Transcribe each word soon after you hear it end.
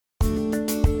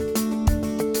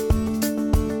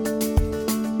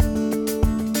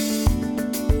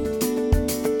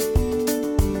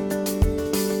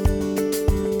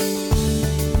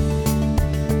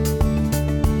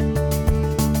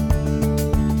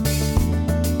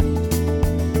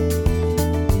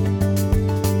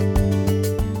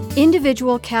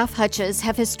Individual calf hutches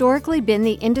have historically been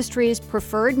the industry's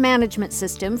preferred management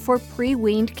system for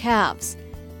pre-weaned calves.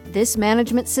 This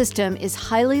management system is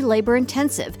highly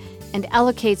labor-intensive and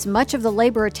allocates much of the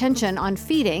labor attention on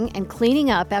feeding and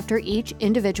cleaning up after each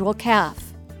individual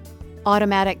calf.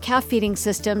 Automatic calf feeding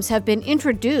systems have been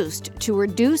introduced to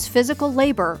reduce physical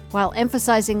labor while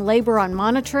emphasizing labor on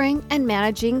monitoring and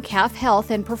managing calf health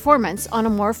and performance on a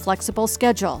more flexible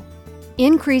schedule.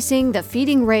 Increasing the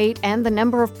feeding rate and the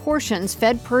number of portions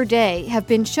fed per day have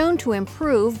been shown to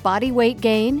improve body weight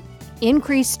gain,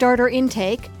 increase starter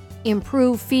intake,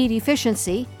 improve feed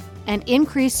efficiency, and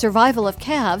increase survival of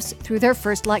calves through their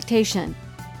first lactation.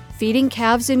 Feeding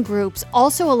calves in groups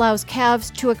also allows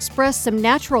calves to express some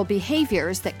natural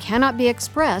behaviors that cannot be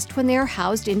expressed when they are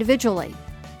housed individually.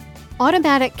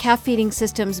 Automatic calf feeding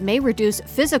systems may reduce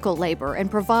physical labor and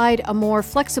provide a more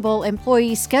flexible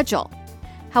employee schedule.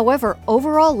 However,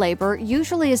 overall labor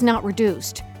usually is not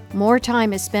reduced. More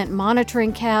time is spent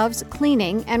monitoring calves,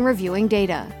 cleaning, and reviewing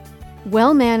data.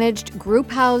 Well-managed,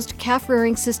 group-housed calf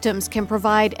rearing systems can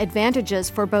provide advantages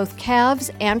for both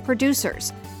calves and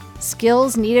producers.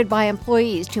 Skills needed by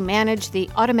employees to manage the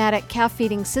automatic calf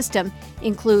feeding system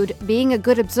include being a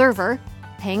good observer,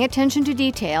 paying attention to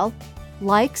detail,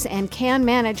 likes and can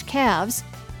manage calves,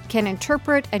 can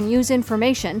interpret and use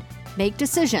information, make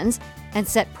decisions, and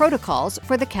set protocols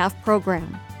for the calf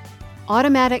program.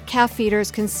 Automatic calf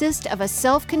feeders consist of a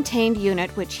self-contained unit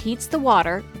which heats the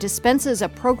water, dispenses a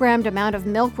programmed amount of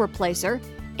milk replacer,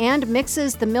 and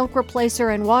mixes the milk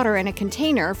replacer and water in a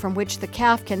container from which the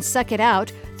calf can suck it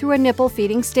out through a nipple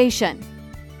feeding station.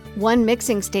 One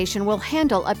mixing station will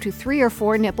handle up to 3 or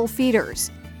 4 nipple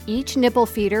feeders. Each nipple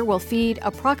feeder will feed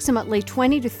approximately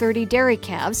 20 to 30 dairy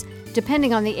calves,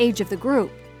 depending on the age of the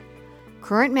group.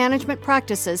 Current management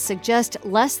practices suggest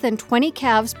less than 20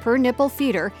 calves per nipple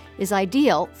feeder is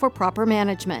ideal for proper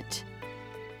management.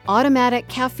 Automatic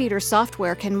calf feeder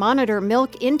software can monitor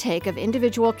milk intake of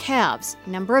individual calves,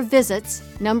 number of visits,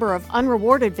 number of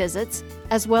unrewarded visits,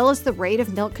 as well as the rate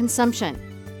of milk consumption.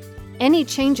 Any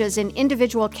changes in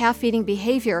individual calf feeding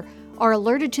behavior are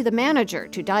alerted to the manager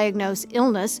to diagnose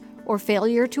illness or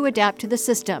failure to adapt to the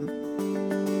system.